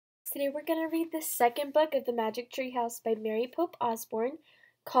Today we're going to read the second book of the Magic Tree House by Mary Pope Osborne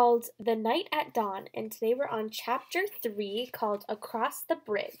called The Night at Dawn, and today we're on chapter 3 called Across the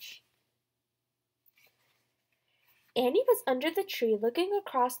Bridge. Annie was under the tree looking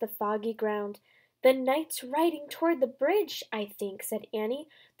across the foggy ground. "The knight's riding toward the bridge, I think," said Annie.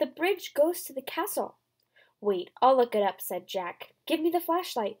 "The bridge goes to the castle." "Wait, I'll look it up," said Jack. "Give me the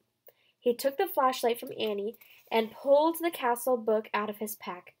flashlight." He took the flashlight from Annie and pulled the castle book out of his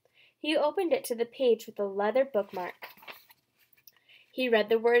pack. He opened it to the page with a leather bookmark. He read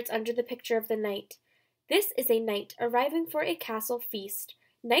the words under the picture of the knight. "This is a knight arriving for a castle feast.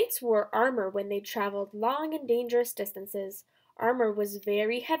 Knights wore armor when they traveled long and dangerous distances. Armor was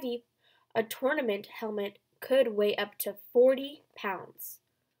very heavy. A tournament helmet could weigh up to 40 pounds.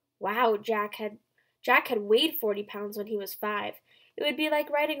 Wow, Jack had weighed 40 pounds when he was 5. It would be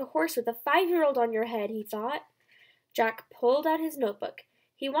like riding a horse with a 5-year-old on your head, he thought. Jack pulled out his notebook.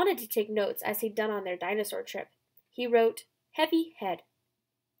 He wanted to take notes as he'd done on their dinosaur trip. He wrote, "Heavy head."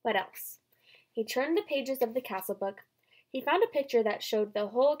 What else? He turned the pages of the castle book. He found a picture that showed the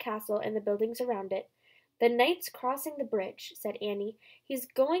whole castle and the buildings around it. "The knight's crossing the bridge," said Annie. "He's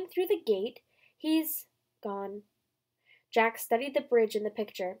going through the gate. He's gone." Jack studied the bridge in the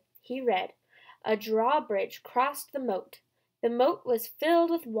picture. He read, "A drawbridge crossed the moat. The moat was filled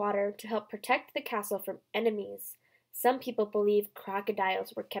with water to help protect the castle from enemies. Some people believe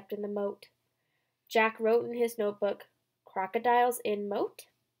crocodiles were kept in the moat." Jack wrote in his notebook, "Crocodiles in moat?"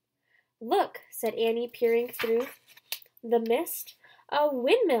 "Look," said Annie, peering through the mist. "A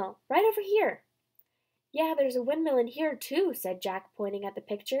windmill, right over here." "Yeah, there's a windmill in here, too," said Jack, pointing at the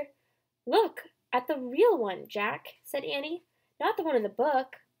picture. "Look at the real one, Jack," said Annie, "not the one in the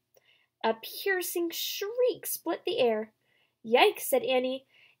book." A piercing shriek split the air. "Yikes," said Annie.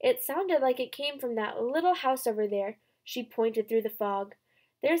 "It sounded like it came from that little house over there." She pointed through the fog.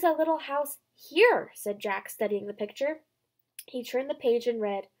 "There's a little house here," said Jack, studying the picture. He turned the page and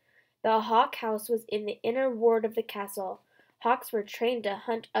read, "The hawk house was in the inner ward of the castle. Hawks were trained to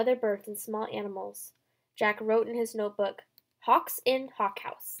hunt other birds and small animals." Jack wrote in his notebook, "Hawks in hawk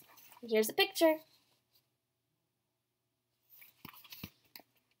house." Here's a picture.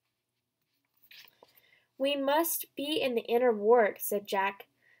 "We must be in the inner ward," said Jack.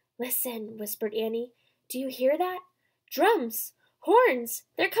 "Listen," whispered Annie. "Do you hear that? Drums! Horns!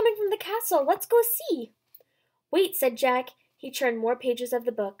 They're coming from the castle. Let's go see." "Wait," said Jack. He turned more pages of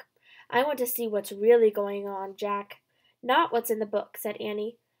the book. "I want to see what's really going on, Jack." "Not what's in the book," said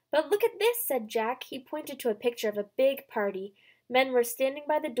Annie. "But look at this," said Jack. He pointed to a picture of a big party. Men were standing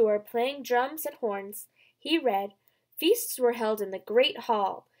by the door playing drums and horns. He read, "Feasts were held in the great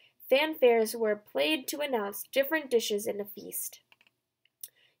hall. Fanfares were played to announce different dishes in a feast."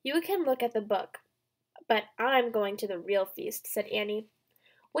 "You can look at the book, but I'm going to the real feast," said Annie.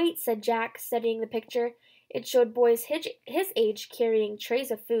 "Wait," said Jack, studying the picture. It showed boys his age carrying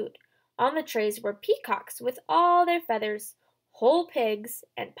trays of food. On the trays were peacocks with all their feathers, whole pigs,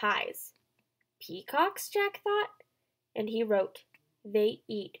 and pies. "Peacocks?" Jack thought, and he wrote, "They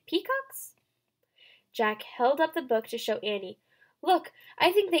eat peacocks?" Jack held up the book to show Annie. "Look,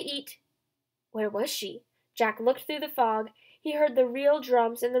 I think they eat—" Where was she? Jack looked through the fog. He heard the real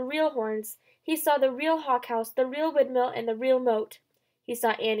drums and the real horns. He saw the real hawk house, the real windmill, and the real moat. He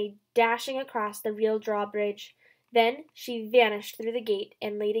saw Annie dashing across the real drawbridge. Then she vanished through the gate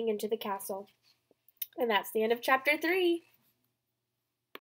and leading into the castle. And that's the end of chapter 3.